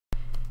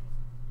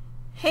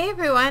Hey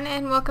everyone,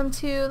 and welcome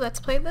to Let's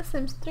Play The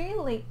Sims 3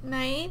 Late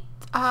Night,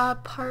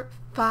 part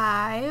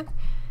 5.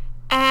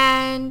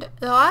 And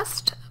the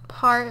last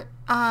part,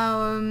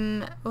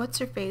 what's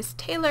her face?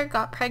 Taylor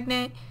got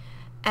pregnant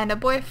and a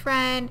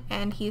boyfriend,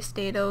 and he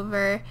stayed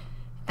over,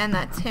 and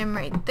that's him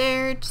right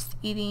there, just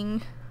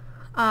eating.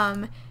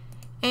 And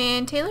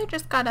Taylor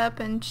just got up,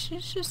 and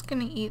she's just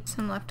gonna eat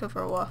some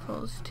leftover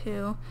waffles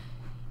too.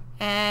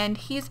 And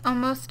he's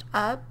almost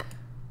up.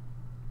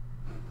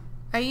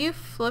 Are you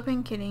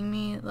flipping kidding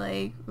me?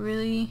 Like,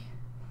 really?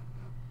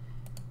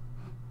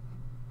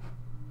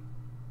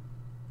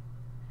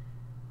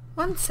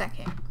 One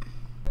second.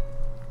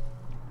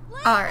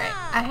 Alright,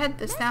 I had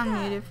the sound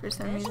muted for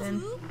some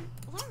reason.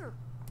 I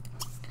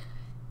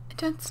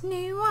don't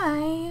know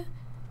why.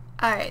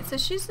 Alright, so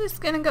she's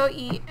just gonna go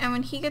eat, and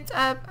when he gets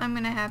up, I'm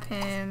gonna have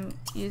him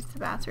use the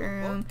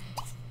bathroom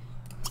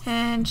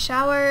and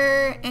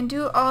shower and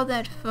do all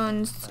that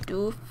fun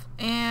stuff.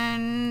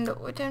 And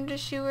what time does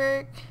she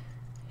work?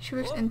 She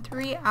works in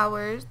 3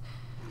 hours.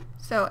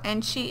 So,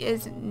 and she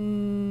is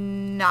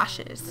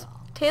nauseous.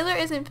 Taylor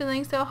isn't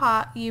feeling so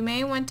hot. You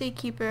may want to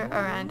keep her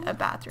around a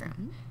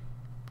bathroom.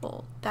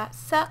 Well, that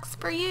sucks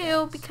for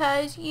you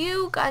because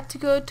you got to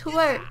go to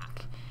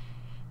work.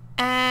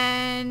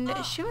 And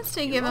she wants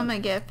to give him a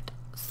gift.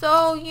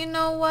 So, you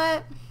know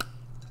what?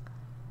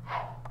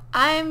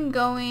 I'm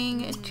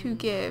going to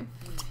give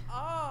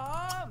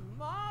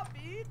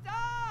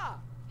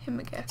him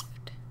a gift.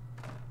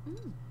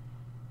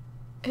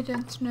 I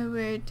don't know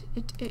where it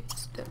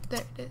is. There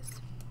it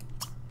is.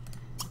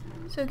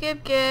 So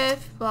give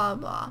gift, blah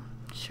blah.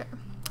 Sure.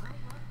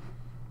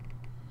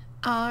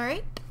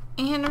 Alright.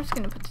 And I'm just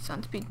gonna put this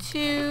on speed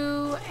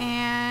 2.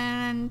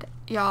 And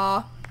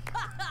y'all.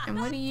 And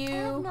what do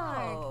you?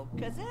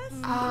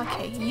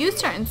 Okay, you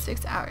start in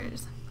 6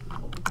 hours.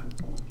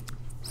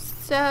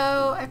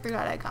 So I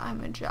forgot I got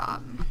him a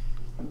job.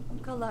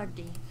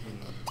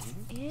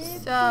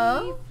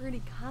 So,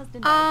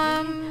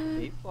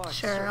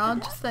 sure, I'll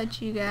just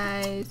let you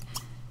guys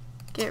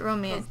get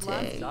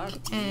romantic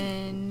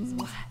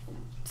and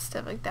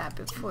stuff like that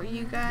before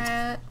you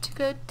got to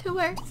go to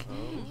work.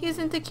 He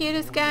isn't the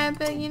cutest guy,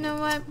 but you know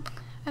what?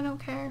 I don't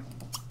care.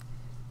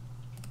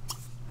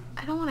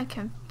 I don't want to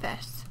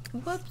confess.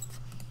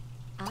 Whoops.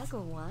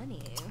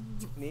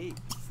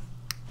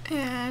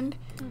 And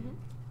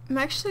I'm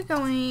actually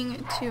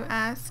going to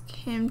ask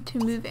him to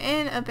move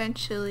in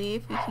eventually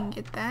if we can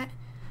get that.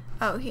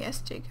 Oh, he has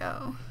to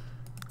go.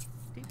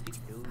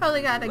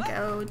 Probably gotta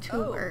go to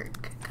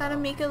work. Gotta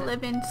make a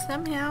living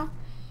somehow.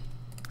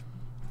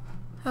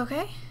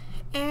 Okay.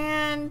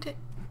 And,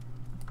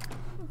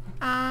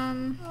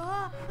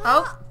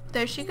 oh,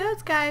 there she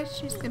goes, guys.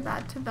 She's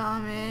about to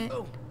vomit.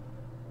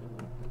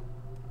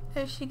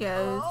 There she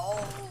goes.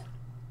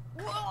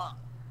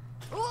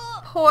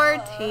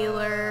 Poor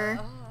Taylor.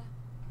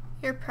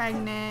 You're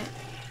pregnant.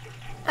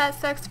 That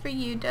sucks for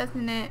you,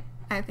 doesn't it?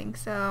 I think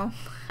so.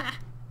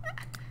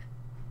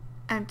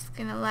 I'm just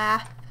gonna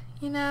laugh,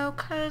 you know,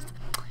 cause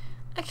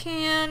I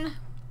can.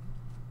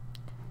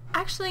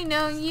 Actually,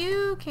 no,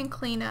 you can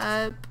clean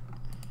up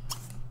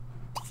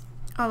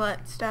all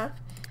that stuff.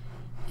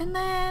 And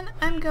then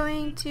I'm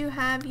going to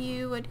have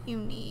you, what do you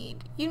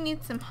need? You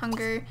need some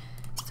hunger.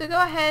 So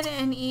go ahead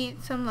and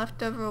eat some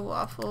leftover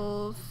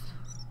waffles.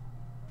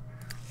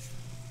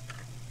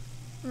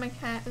 My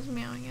cat is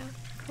meowing out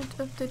front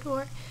of the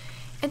door.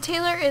 And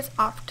Taylor is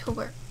off to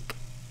work.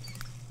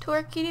 To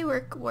workity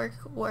work,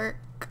 work, work.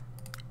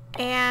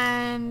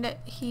 And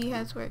he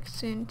has work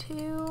soon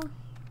too.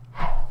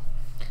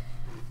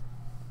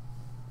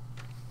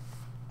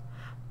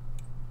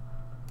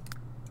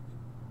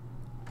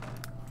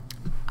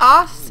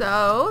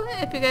 Also,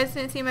 if you guys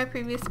didn't see my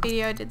previous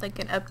video, I did like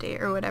an update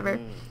or whatever.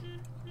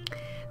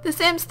 The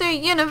Sims 3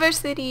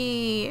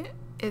 University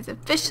is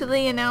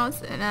officially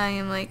announced, and I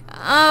am like,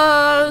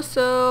 oh,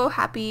 so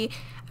happy.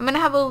 I'm gonna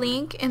have a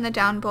link in the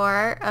down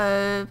bar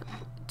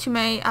to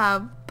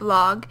my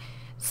blog,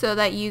 so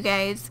that you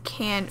guys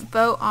can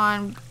vote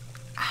on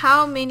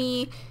how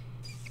many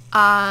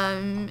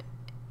whatchamacallit.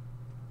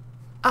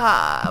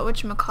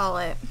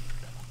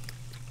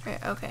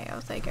 Right, okay, I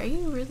was like, are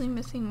you really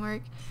missing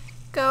work?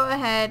 Go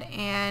ahead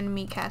and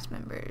meet cast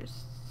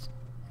members.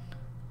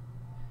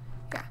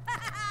 Yeah.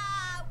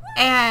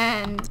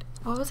 And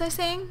what was I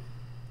saying?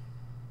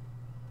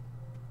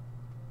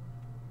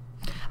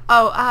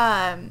 Oh,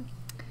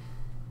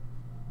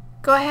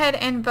 go ahead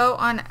and vote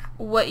on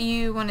what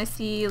you want to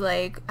see,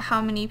 like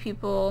how many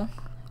people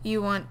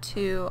you want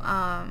to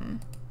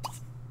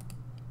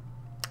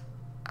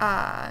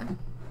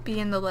be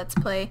in the Let's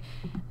Play,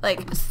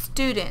 like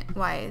student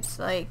wise,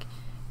 like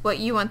what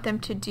you want them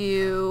to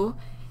do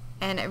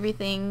and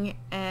everything.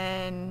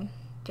 And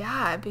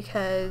yeah,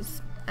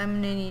 because I'm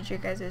gonna need your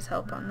guys'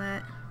 help on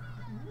that.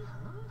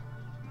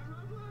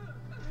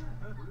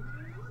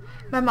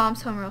 My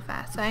mom's home real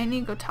fast, so I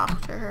need to go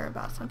talk to her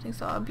about something,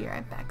 so I'll be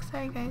right back.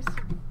 Sorry guys.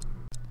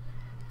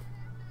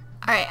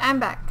 Alright, I'm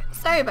back.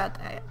 Sorry about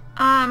that.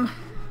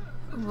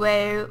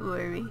 Where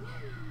were we?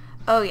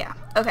 Oh yeah,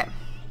 okay.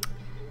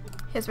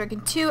 He's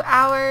working 2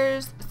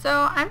 hours,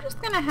 so I'm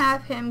just gonna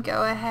have him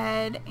go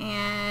ahead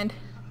and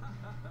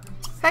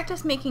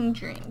practice making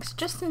drinks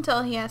just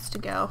until he has to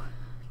go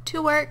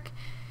to work,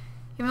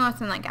 even though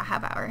it's in like a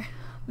half hour.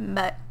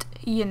 But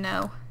you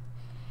know,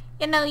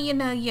 might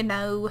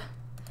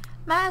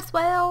as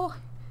well.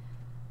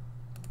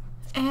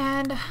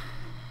 And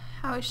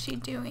how is she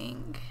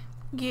doing?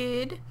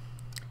 Good.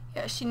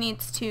 Yeah, she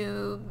needs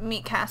to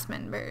meet cast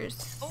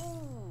members.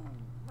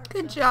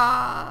 Good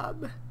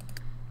job.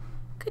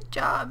 Good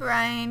job,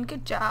 Ryan.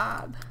 Good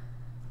job.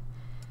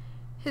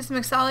 His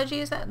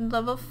mixology is at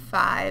level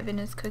 5 and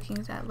his cooking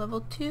is at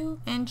level 2,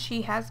 and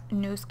she has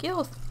no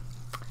skills.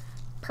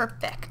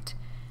 Perfect.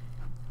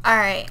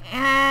 Alright,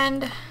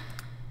 and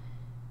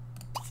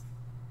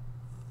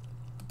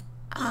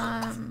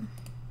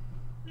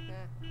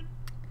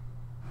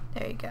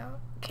there you go.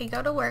 Okay,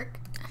 go to work.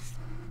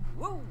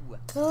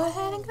 Go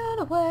ahead and go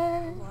to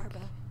work.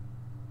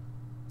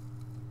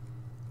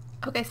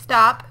 Okay,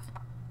 stop.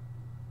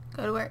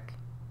 Go to work.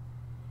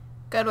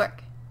 Go to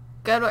work.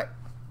 Go to work.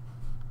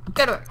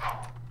 Go to work.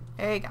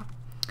 There you go.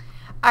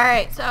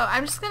 Alright, so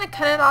I'm just going to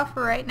cut it off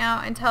right now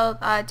until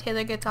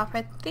Taylor gets off.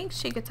 I think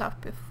she gets off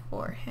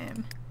before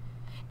him.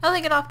 No,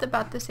 they get off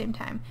about the same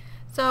time.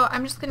 So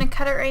I'm just going to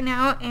cut it right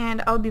now,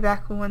 and I'll be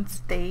back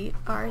once they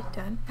are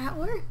done at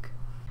work.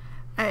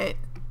 Alright,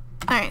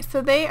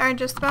 so they are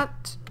just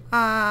about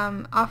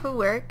off of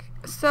work.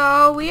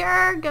 So we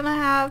are going to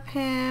have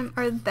him,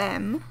 or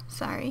them,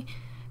 sorry,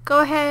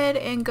 go ahead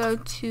and go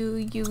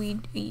to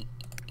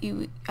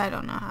I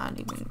don't know how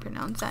to even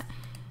pronounce that.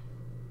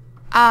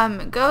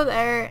 Go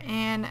there,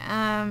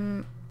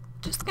 and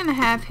just gonna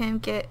have him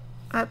get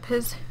up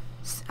his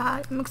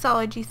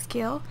mixology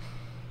skill.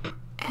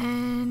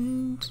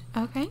 And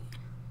okay,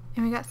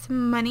 and we got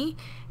some money.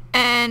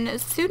 And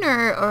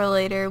sooner or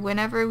later,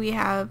 whenever we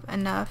have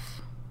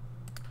enough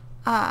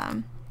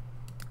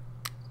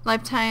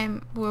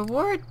lifetime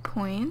reward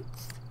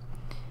points,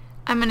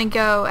 I'm gonna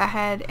go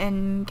ahead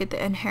and get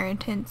the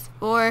inheritance.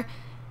 Or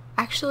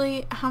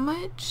actually, how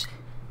much?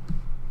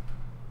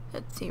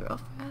 Let's see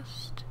real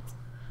fast.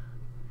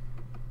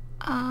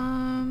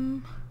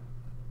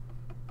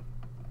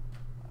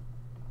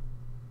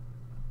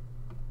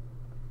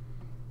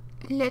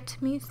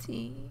 Let me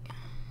see.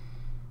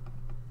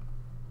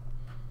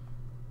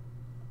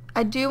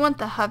 I do want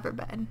the hover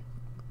bed.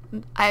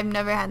 I've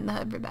never had the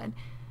hover bed.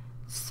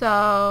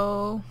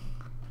 So,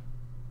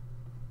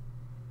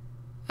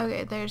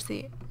 okay, there's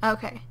the,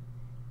 okay.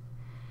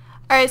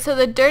 Alright, so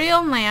the dirty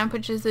old lamp,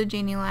 which is the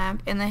genie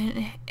lamp, and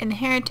the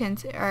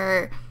inheritance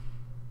are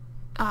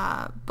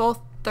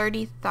both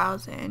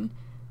 30,000.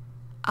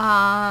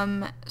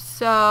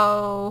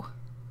 So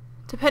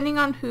depending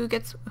on who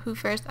gets who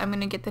first, I'm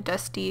gonna get the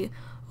dusty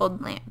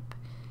old lamp,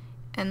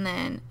 and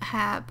then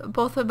have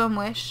both of them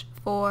wish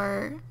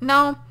for,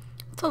 no,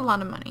 it's a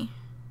lot of money.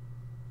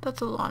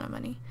 That's a lot of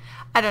money.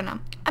 I don't know.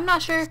 I'm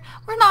not sure.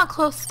 We're not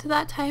close to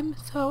that time,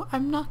 so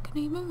I'm not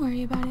gonna even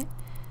worry about it.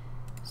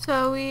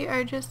 So we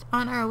are just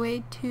on our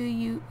way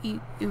to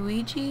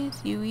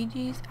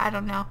Luigi's, I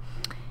don't know.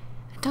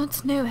 I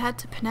don't know how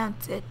to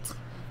pronounce it.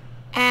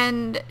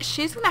 And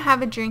she's gonna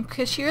have a drink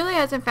because she really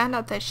hasn't found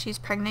out that she's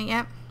pregnant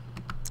yet.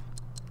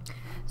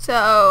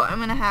 So I'm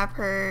gonna have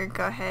her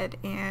go ahead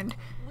and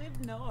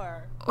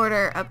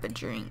order up a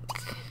drink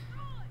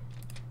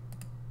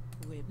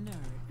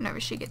whenever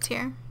she gets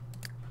here.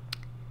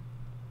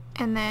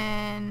 And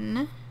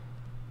then,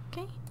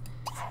 okay,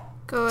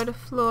 go to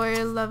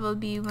floor level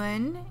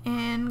B1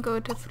 and go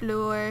to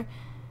floor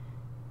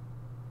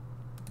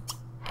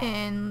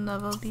in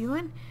level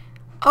B1.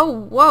 Oh,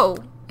 whoa,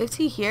 is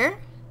he here?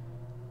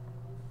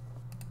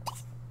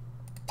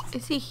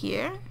 Is he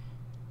here?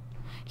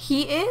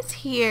 He is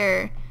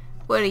here.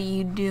 What are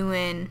you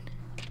doing?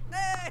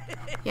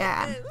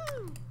 Yeah,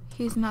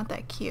 he's not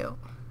that cute.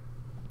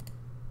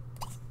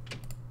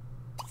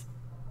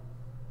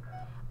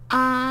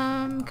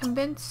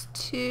 Convinced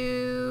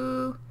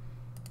to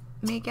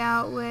make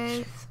out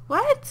with,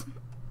 what?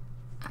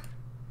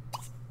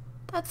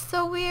 That's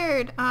so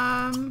weird.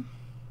 We'll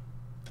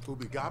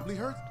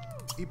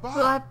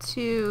have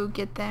to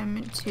get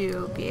them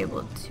to be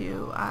able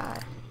to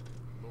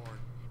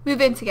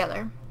move in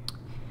together.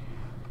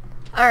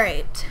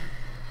 Alright,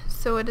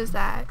 so what is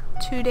that?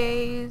 2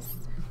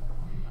 days.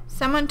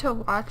 Someone to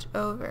watch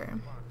over.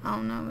 I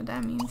don't know what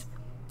that means.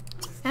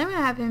 And I'm going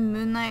to have him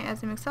moonlight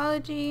as a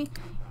mixology,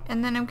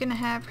 and then I'm going to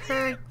have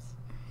her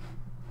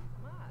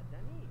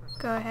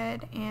go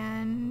ahead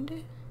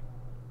and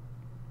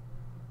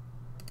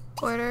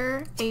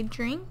order a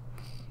drink.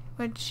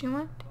 What does she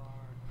want?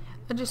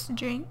 Oh, just a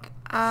drink.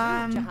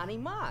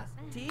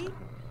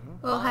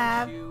 We'll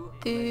have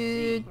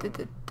the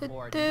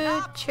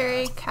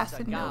cherry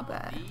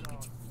Casanova.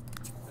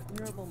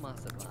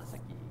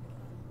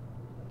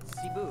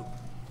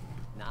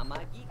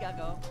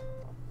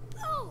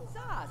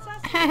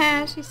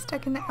 She's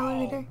stuck in the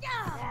elevator.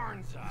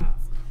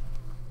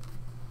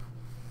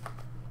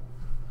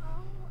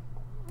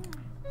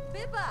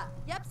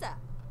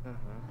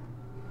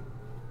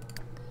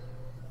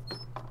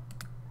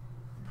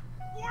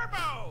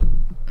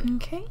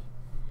 Okay.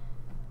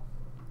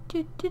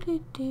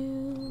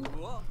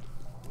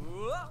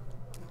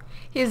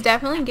 He's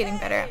definitely getting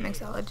better at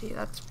mixology,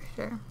 that's for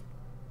sure.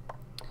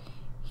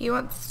 He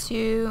wants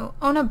to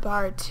own a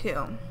bar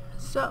too,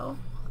 so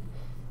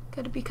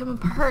gotta become a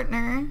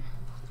partner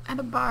at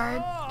a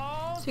bar.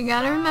 So you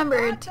gotta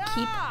remember to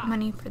keep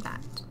money for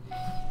that.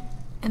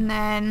 And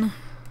then,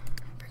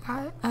 I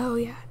forgot, oh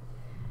yeah,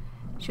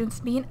 she wants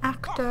to be an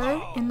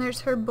actor, and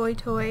there's her boy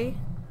toy.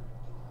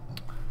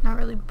 Not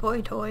really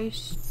boy toy,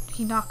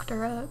 he knocked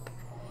her up.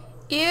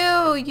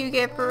 Ew, you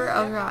gave her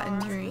a rotten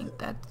drink,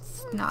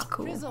 that's not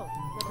cool.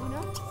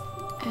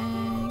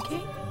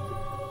 Okay.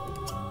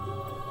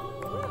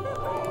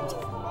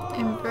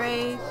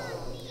 Embrace.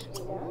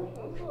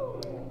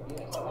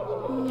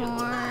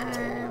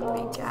 More.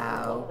 Make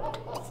out.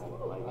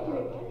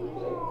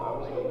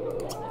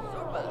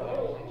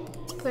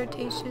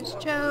 Flirtatious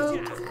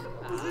joke.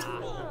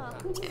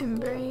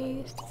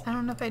 Embrace. I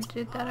don't know if I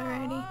did that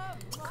already.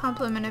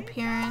 Compliment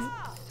appearance.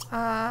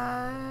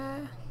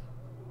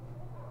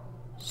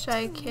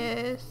 Shy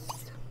kiss.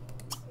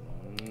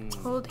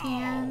 Hold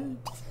hands.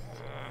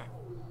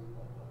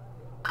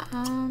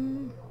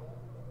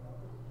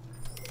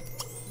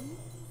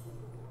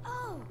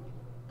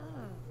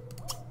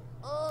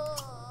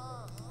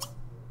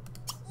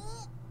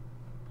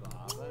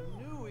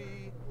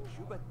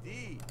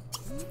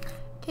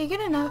 Okay,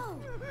 good enough.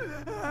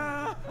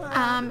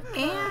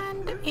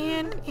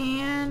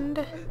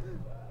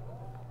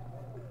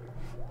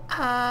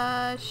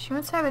 She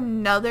wants to have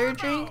another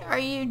drink? Are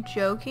you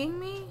joking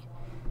me?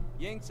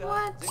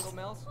 What?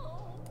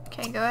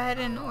 Okay, go ahead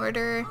and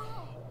order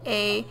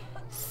a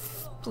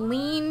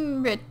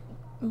spleen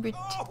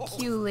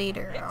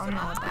reticulator. I don't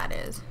know what that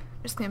is.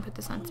 I'm just gonna put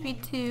this on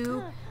speed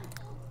 2.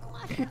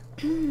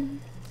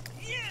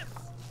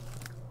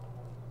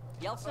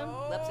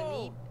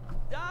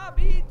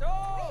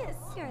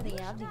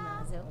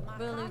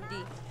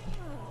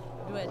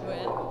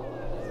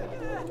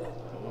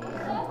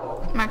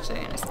 I'm actually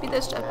gonna speed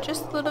this up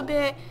just a little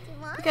bit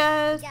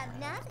because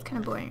it's kind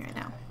of boring right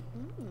now.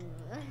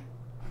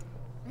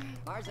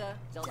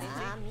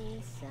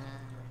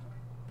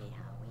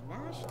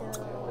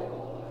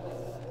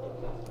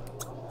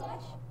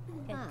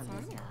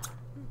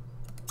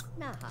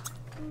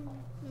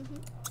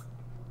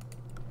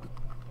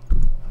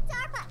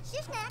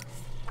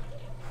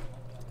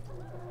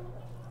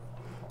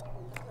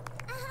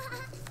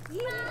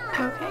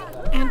 Okay,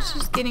 and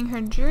she's getting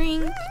her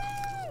drink,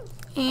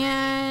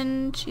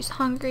 and she's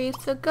hungry,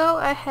 so go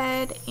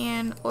ahead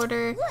and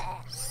order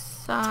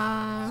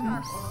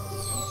some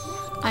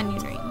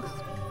onion rings.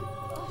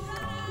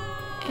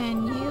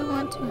 And you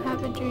want to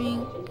have a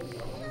drink.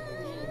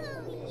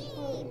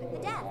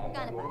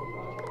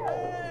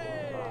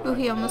 Ooh,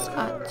 he almost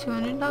got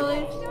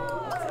 $200.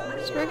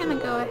 So we're gonna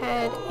go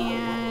ahead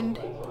and...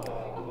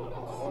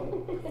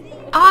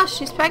 Ah,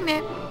 she's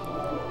pregnant.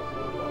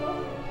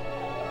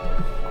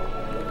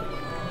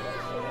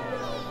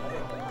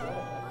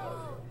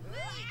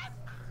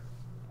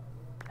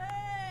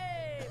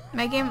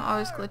 My game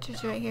always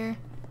glitches right here.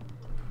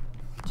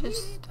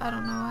 Just, I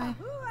don't know why.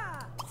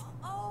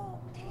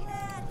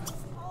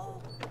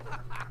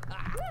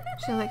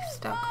 She's like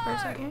stuck for a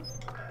second.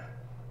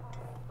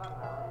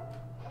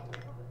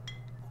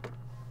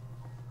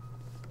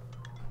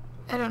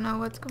 I don't know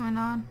what's going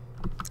on.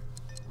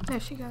 There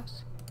she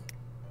goes.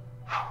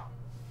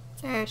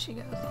 There she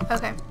goes.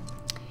 Okay.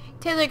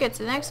 Taylor gets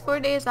the next 4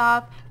 days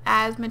off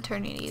as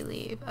maternity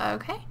leave.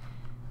 Okay.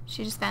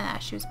 She just found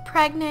out she was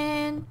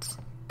pregnant.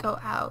 Go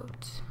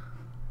out.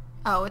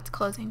 Oh, it's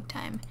closing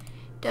time.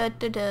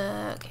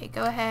 Okay,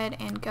 go ahead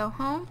and go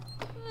home.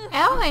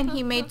 Oh, and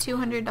he made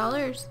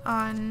 $200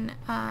 on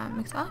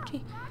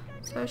mixology.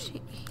 So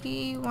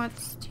he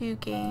wants to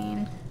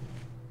gain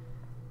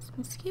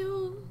some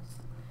skills.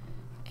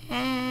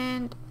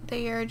 And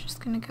they are just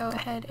going to go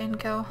ahead and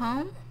go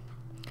home.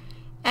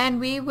 And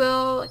we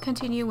will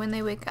continue when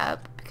they wake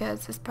up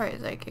because this part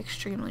is like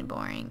extremely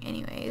boring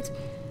anyways.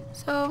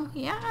 So,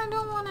 yeah, I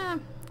don't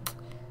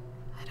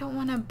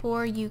want to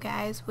bore you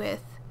guys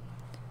with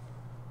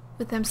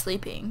them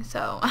sleeping.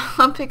 So,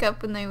 I'll pick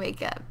up when they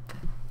wake up.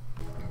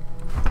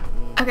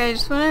 Okay, I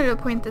just wanted to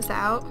point this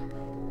out.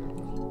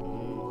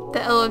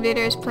 The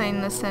elevator is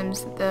playing The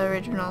Sims, the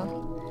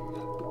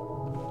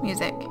original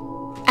music.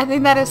 I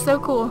think that is so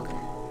cool.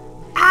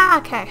 Ah,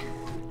 okay.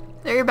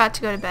 They're about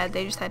to go to bed.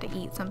 They just had to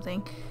eat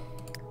something.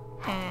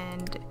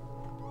 And,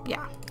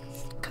 yeah.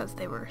 Because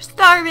they were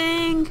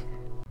starving.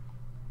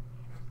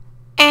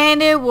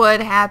 And it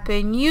would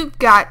happen. You've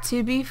got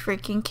to be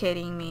freaking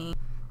kidding me.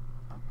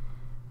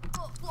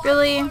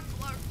 Really?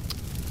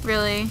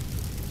 Really?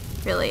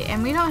 Really?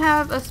 And we don't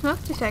have a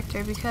smoke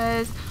detector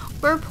because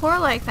we're poor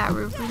like that.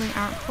 We really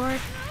aren't poor.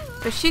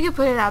 But she could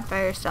put it out by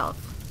herself.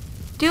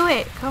 Do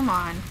it! Come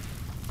on.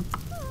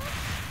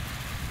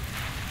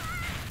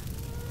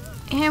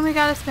 And we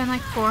gotta spend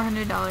like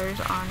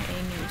 $400 on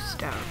a new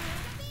stove.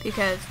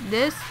 Because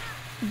this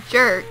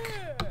jerk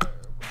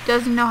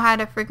doesn't know how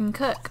to freaking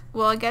cook.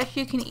 Well, I guess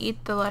you can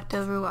eat the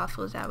leftover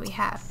waffles that we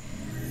have.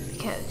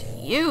 because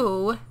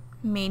you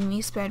made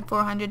me spend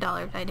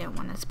 $400 I didn't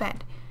want to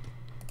spend.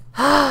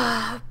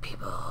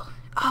 People.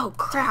 Oh,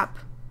 crap.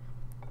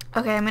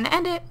 Okay, I'm going to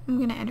end it. I'm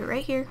going to end it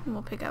right here. And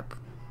we'll pick up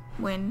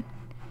when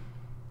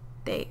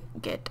they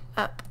get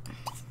up.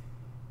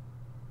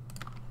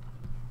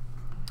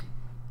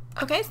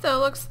 Okay, so it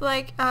looks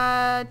like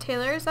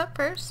Taylor is up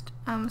first.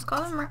 Let's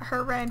call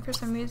her Ryan for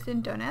some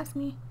reason. Don't ask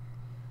me.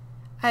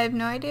 I have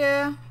no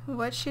idea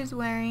what she's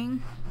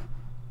wearing.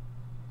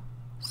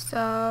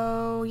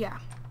 So, yeah.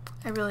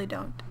 I really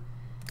don't.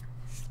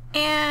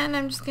 And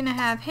I'm just gonna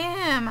have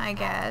him, I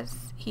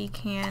guess. He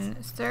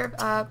can serve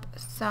up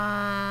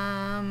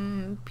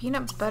some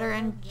peanut butter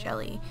and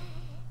jelly.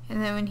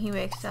 And then when he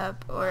wakes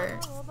up or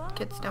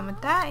gets done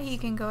with that, he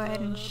can go ahead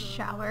and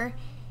shower.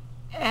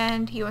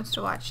 And he wants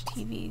to watch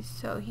TV,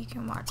 so he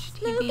can watch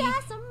TV.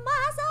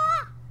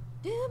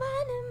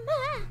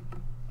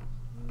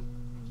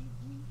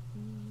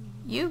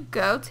 You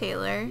go,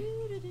 Taylor.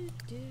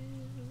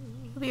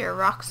 You'll be a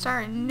rock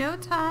star in no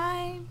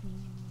time.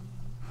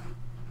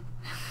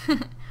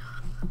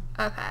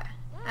 Okay,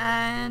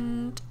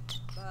 and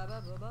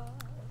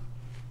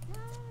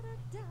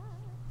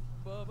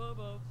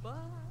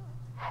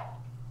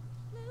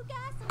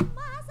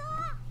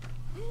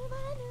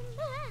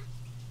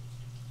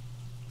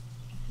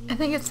I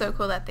think it's so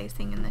cool that they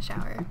sing in the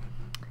shower.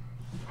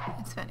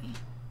 It's funny.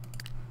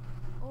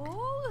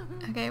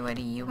 Okay, what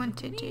do you want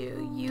to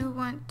do? You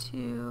want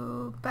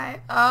to buy...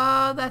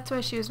 Oh, that's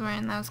why she was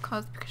wearing those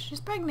clothes, because she's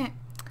pregnant.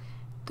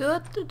 Duh,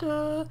 duh,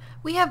 duh.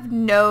 We have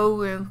no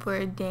room for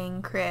a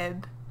dang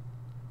crib.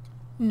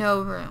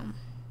 No room.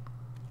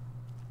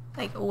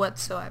 Like,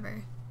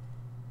 whatsoever.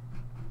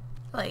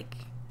 Like,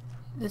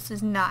 this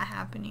is not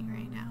happening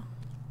right now.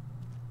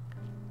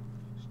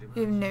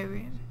 We have no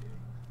room.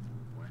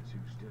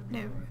 No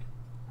room.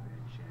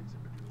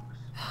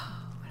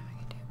 What am I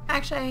gonna do?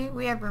 Actually,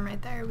 we have room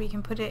right there. We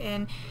can put it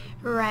in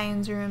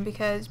Ryan's room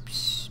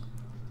because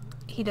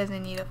he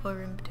doesn't need a full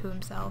room to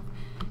himself.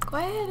 Go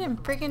ahead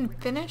and freaking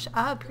finish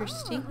up. You're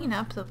stinking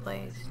up the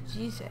place.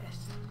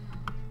 Jesus.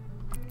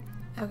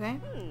 Okay.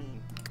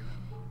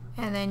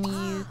 And then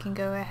you can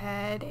go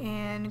ahead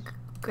and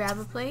grab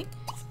a plate.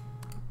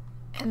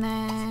 And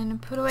then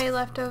put away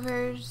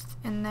leftovers.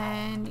 And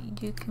then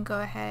you can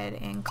go ahead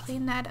and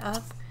clean that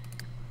up.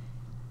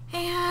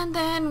 And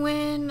then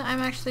when I'm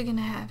actually going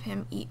to have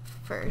him eat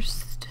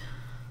first.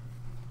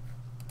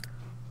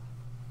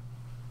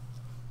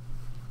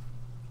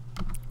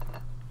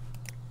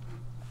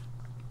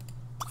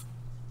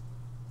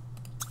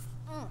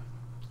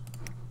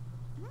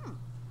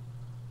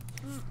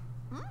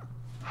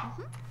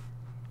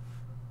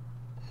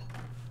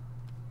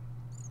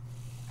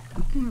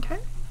 Okay.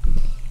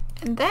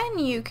 And then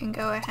you can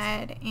go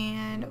ahead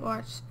and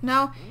watch...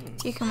 No,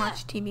 you can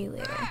watch TV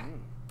later.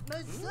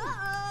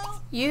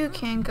 You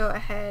can go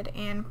ahead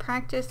and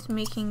practice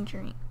making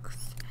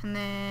drinks. And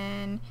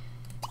then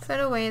put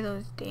away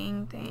those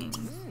dang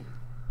things.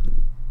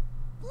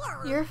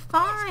 You're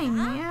fine,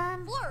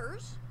 man.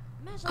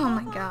 Oh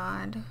my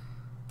god.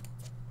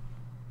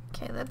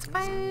 Okay, let's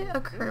buy a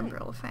curb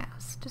real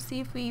fast to see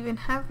if we even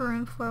have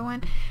room for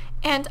one.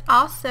 And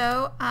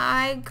also,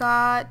 I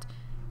got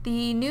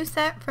the new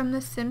set from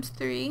the Sims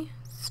 3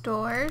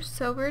 store,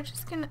 so we're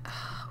just gonna...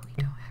 Oh, we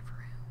don't have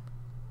room.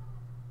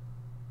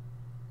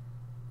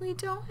 We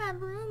don't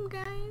have room,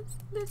 guys.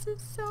 This is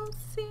so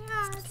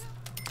sad.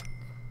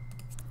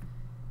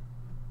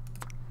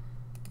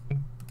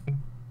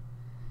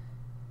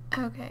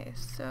 Okay,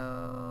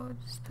 so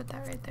just put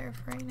that right there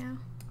for right now.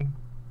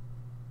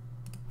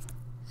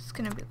 It's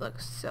gonna look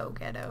so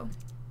ghetto.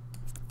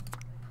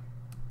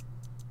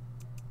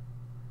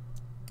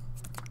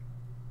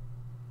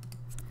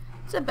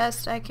 It's the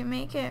best I can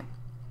make it.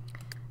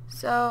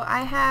 So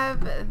I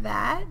have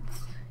that,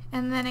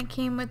 and then it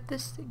came with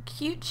this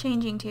cute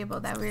changing table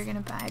that we were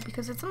gonna buy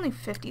because it's only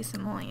 50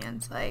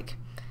 simoleons. Like,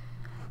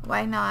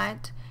 why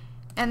not?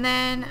 And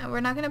then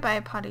we're not gonna buy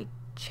a potty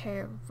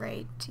chair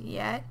right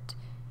yet.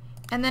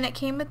 And then it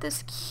came with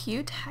this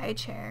cute high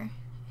chair.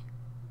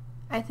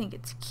 I think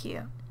it's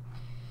cute.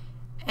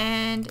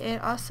 And it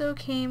also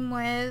came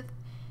with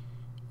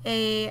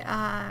a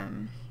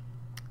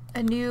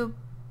new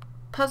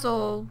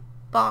puzzle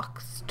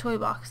box, toy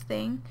box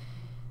thing.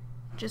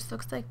 Just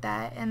looks like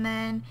that. And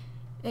then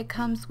it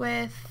comes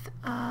with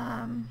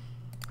a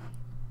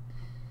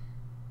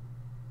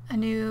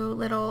new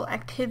little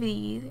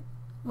activity,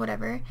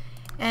 whatever.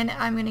 And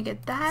I'm gonna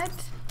get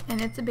that. And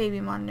it's a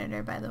baby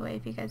monitor, by the way,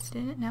 if you guys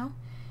didn't know.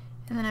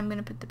 And then I'm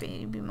gonna put the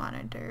baby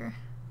monitor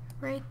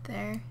right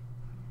there.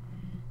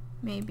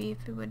 Maybe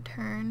if it would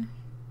turn.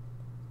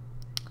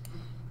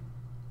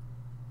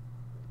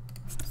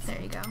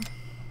 There you go.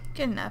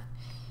 Good enough.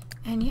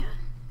 And yeah,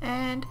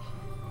 and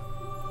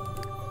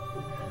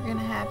we're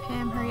gonna have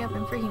him hurry up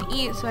and freaking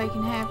eat so I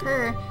can have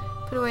her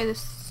put away the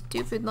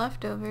stupid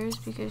leftovers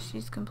because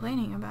she's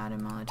complaining about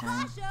him all the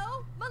time.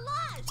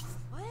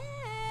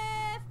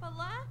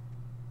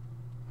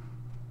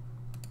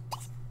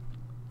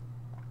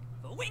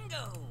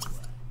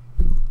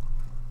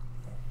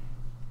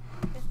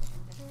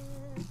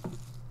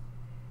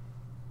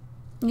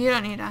 You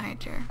don't need a high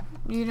chair.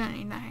 You don't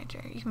need a high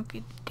chair. You can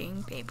feed the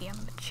dang baby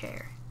on the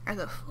chair or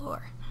the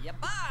floor.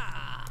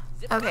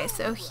 Okay,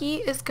 so he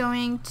is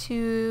going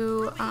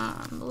to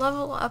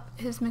level up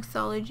his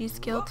mixology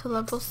skill to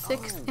level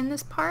 6 in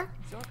this part,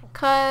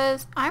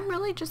 because I'm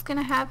really just going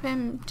to have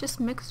him just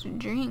mix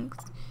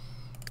drinks.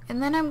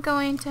 And then I'm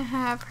going to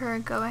have her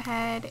go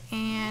ahead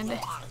and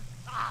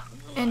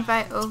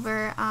invite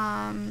over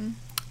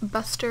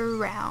Buster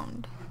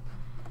Round.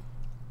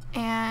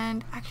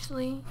 And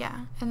actually,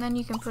 yeah, and then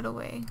you can put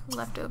away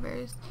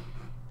leftovers.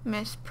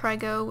 Miss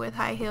Prego with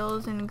high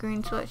heels and a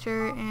green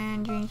sweatshirt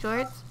and jean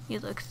shorts. You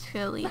look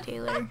silly,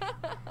 Taylor.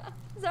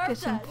 Get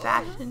some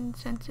fashion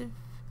sensitive.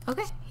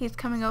 Okay, he's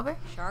coming over.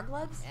 So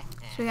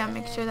we gotta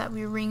make sure that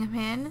we ring him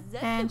in.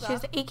 And she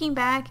has aching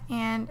back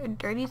and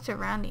dirty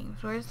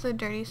surroundings. Where's the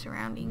dirty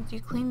surroundings?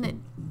 You clean the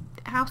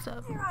house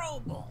up.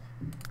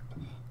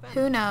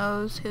 Who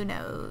knows? Who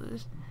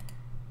knows?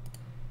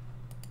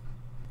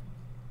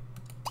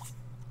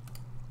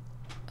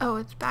 Oh,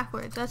 it's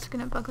backwards. That's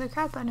gonna bug the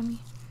crap out of me.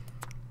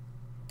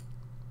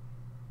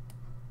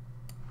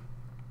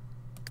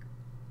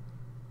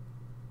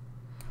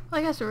 Well,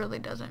 I guess it really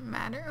doesn't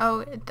matter. Oh,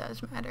 it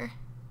does matter.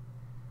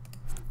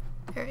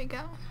 There we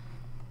go.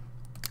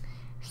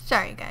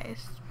 Sorry,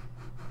 guys.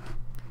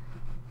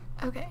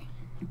 Okay.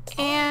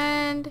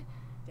 And...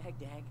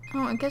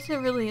 oh, I guess it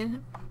really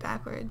isn't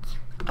backwards.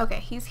 Okay,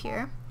 he's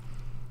here.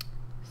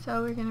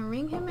 So we're gonna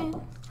ring him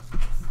in.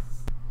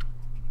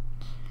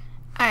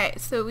 Alright,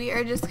 so we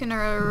are just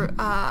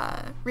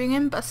gonna ring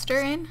in Buster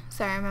in.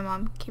 Sorry, my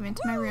mom came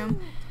into my room.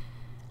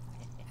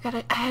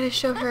 I had to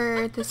show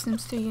her the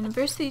Sims 3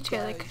 University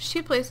trailer because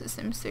she plays the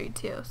Sims 3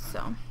 too,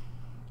 so.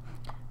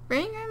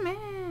 Bring him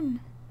in!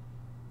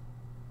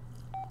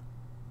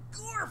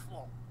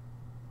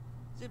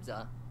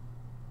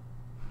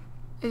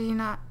 Is he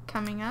not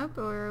coming up,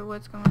 or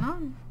what's going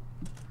on?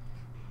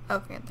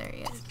 Okay, there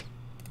he is.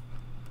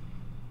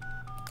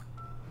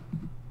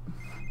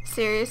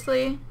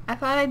 Seriously? I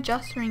thought I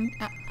just ring.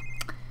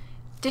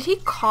 Did he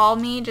call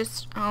me?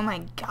 Just. Oh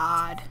my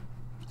god.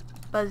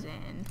 Buzz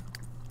in.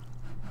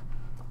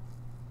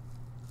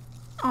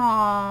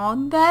 Aw,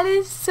 that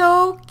is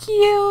so cute.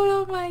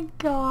 Oh my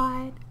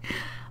god.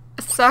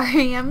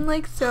 Sorry, I'm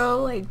like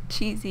so like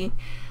cheesy.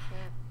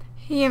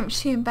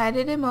 She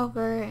invited him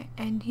over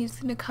and he's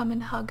gonna come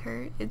and hug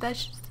her.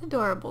 That's just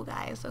adorable,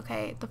 guys,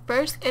 okay? The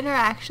first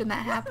interaction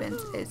that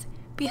happens is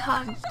be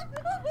hugged.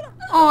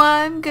 Oh,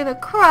 I'm gonna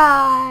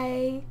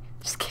cry.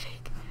 Just kidding.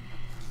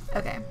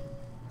 Okay.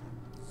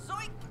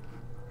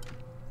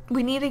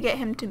 We need to get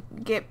him to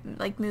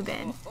move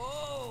in.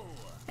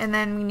 And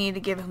then we need to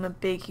give him a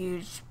big,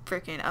 huge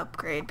freaking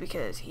upgrade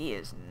because he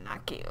is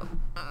not cute.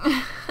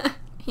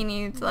 He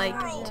needs,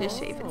 to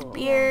shave his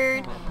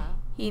beard.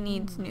 He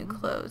needs new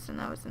clothes, and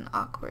that was an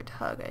awkward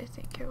hug, I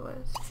think it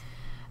was.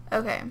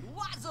 Okay.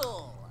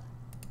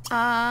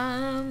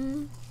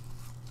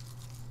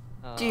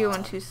 Do you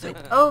want to sleep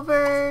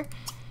over?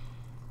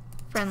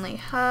 Friendly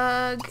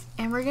hug.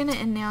 And we're gonna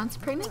announce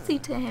pregnancy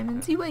to him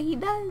and see what he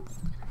does.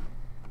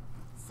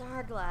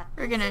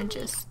 We're gonna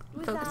just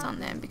focus on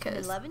them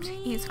because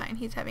he's fine.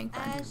 He's having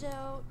fun.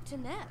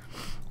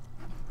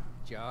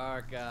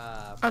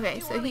 Okay,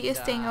 so he is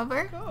staying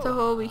over.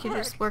 So we can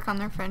just work on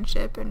their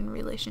friendship and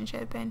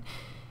relationship and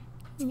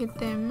get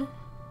them.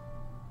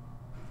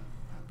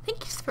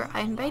 Thanks for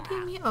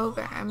inviting me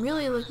over. I'm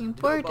really looking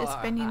forward to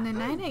spending the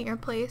night at your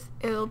place.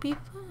 It'll be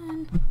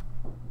fun.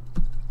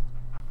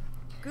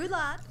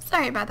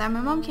 Sorry about that. My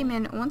mom came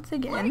in once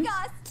again.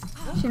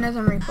 She knows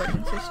I'm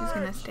recording, so she's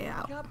gonna stay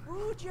out.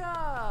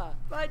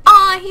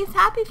 Aw, he's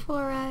happy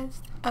for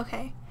us.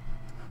 Okay.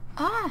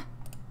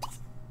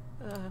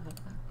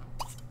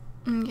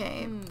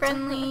 Okay,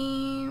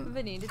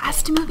 friendly.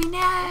 Has to move in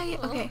now.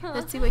 Okay,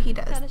 let's see what he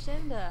does.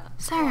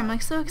 Sorry, I'm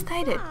like so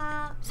excited.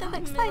 So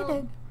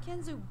excited.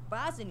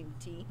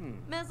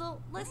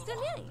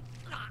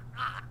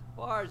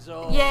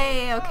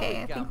 Yay,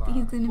 okay, I think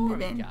he's gonna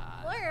move in.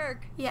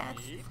 Yes.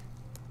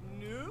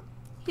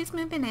 He's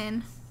moving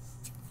in.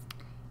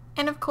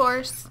 And of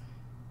course,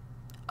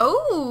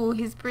 oh,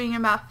 he's bringing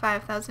about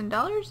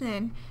 $5,000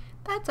 in.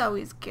 That's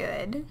always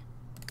good.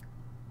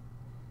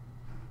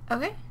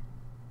 Okay.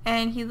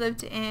 And he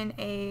lived in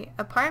a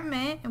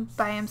apartment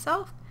by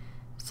himself.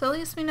 So at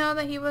least we know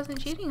that he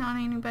wasn't cheating on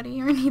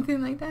anybody or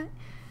anything like that.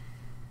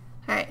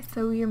 Alright,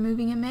 so we are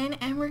moving him in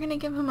and we're going to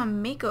give him a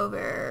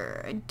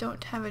makeover. I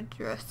don't have a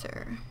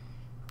dresser.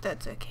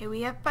 That's okay.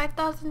 We have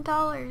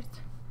 $5,000.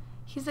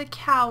 He's a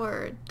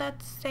coward.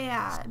 That's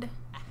sad.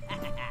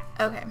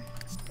 Okay.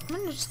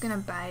 I'm just going to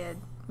buy a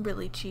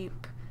really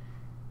cheap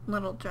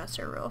little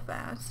dresser real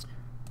fast.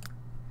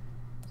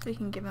 So we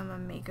can give him a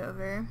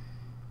makeover.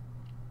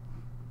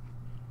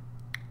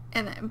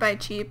 And by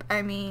cheap,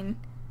 I mean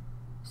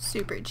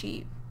super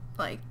cheap.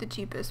 Like the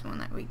cheapest one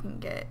that we can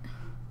get.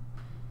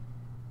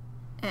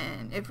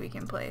 And if we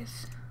can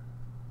place.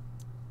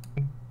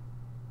 There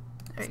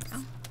you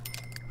go.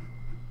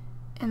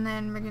 And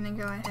then we're gonna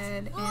go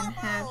ahead and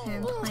have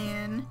him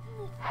plan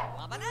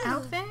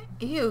outfit.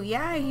 Ew,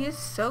 yeah, he is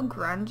so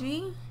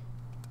grungy.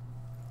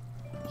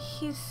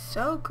 He's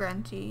so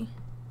grunty.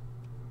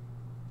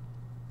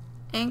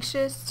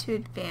 Anxious to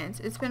advance.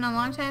 It's been a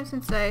long time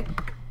since a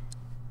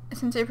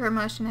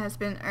promotion has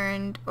been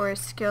earned or a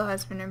skill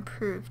has been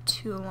improved.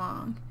 Too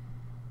long.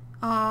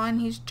 Oh, and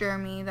he's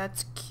Jeremy.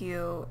 That's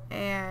cute.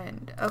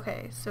 And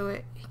okay,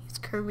 so his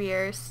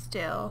career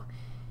still.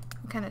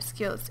 What kind of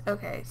skills?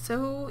 Okay,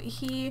 so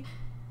he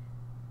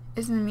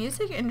is in the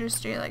music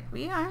industry like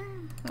we are.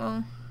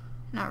 Well,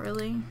 not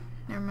really.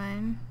 Never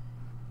mind.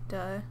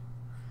 Duh.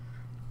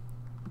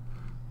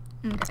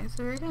 Okay,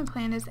 so we're gonna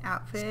plan his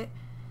outfit.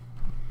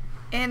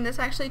 And this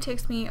actually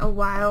takes me a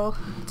while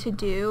to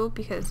do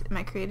because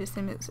my creative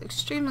sim is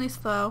extremely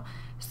slow.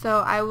 So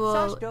I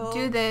will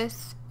do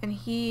this and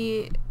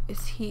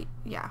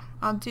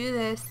I'll do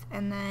this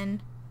and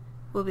then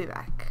we'll be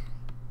back.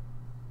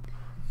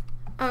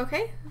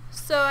 Okay,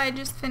 so I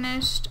just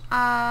finished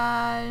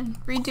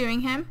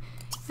redoing him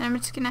and I'm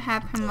just gonna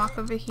have him walk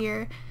over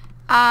here.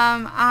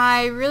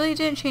 I really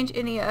didn't change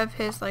any of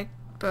his like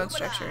bone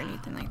structure or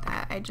anything like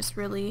that. I just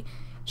really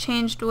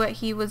changed what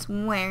he was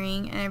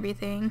wearing and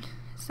everything.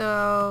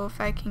 So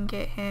if I can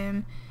get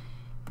him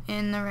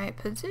in the right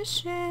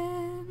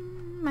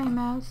position, my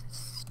mouse is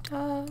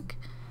stuck.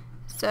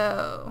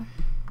 So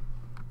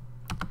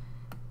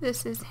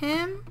this is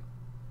him.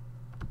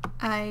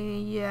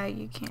 Yeah,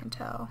 you can't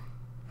tell.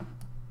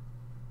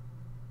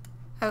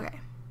 Okay.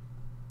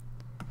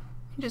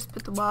 Just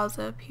put the walls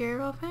up here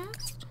real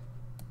fast.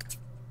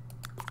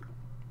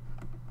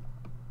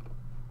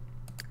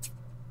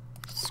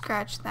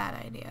 Scratch that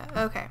idea.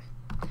 Okay.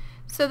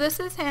 So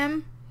this is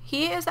him.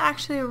 He is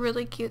actually a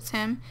really cute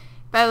sim.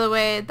 By the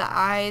way, the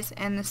eyes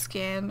and the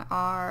skin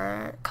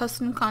are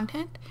custom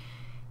content.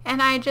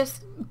 And I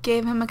just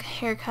gave him a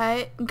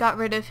haircut, got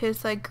rid of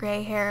his like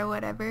gray hair or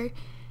whatever.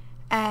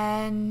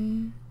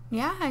 And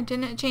yeah, I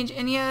didn't change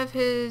any of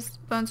his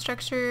bone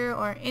structure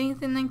or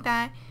anything like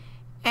that.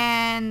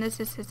 And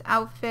this is his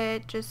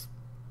outfit. Just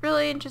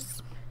really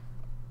just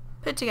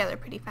put together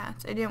pretty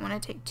fast. I didn't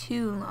want to take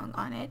too long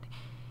on it.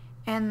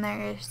 And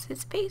there's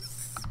his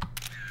face.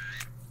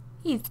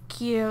 He's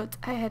cute.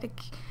 I had to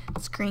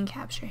screen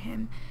capture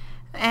him.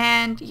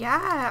 And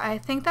yeah, I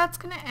think that's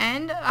gonna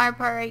end our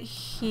part right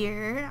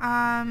here.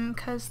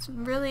 Cause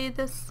really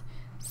this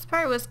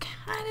part was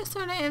kind of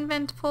sort of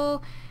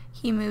eventful.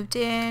 He moved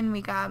in.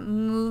 We got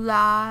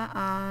Moolah.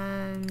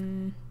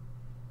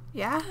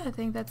 Yeah, I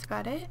think that's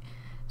about it.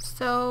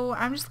 So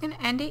I'm just gonna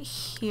end it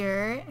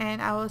here,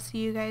 and I will see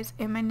you guys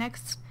in my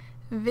next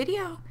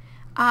video.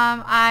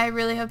 I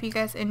really hope you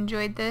guys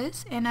enjoyed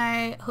this, and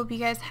I hope you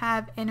guys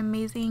have an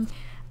amazing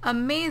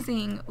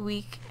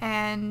week,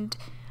 and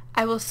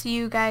I will see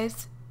you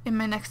guys in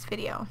my next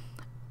video,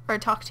 or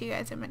talk to you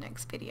guys in my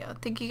next video.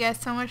 Thank you guys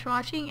so much for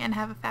watching, and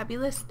have a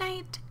fabulous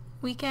night,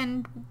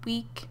 weekend,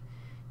 week,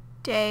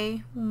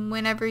 day,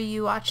 whenever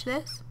you watch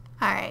this.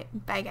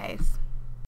 Alright, bye guys.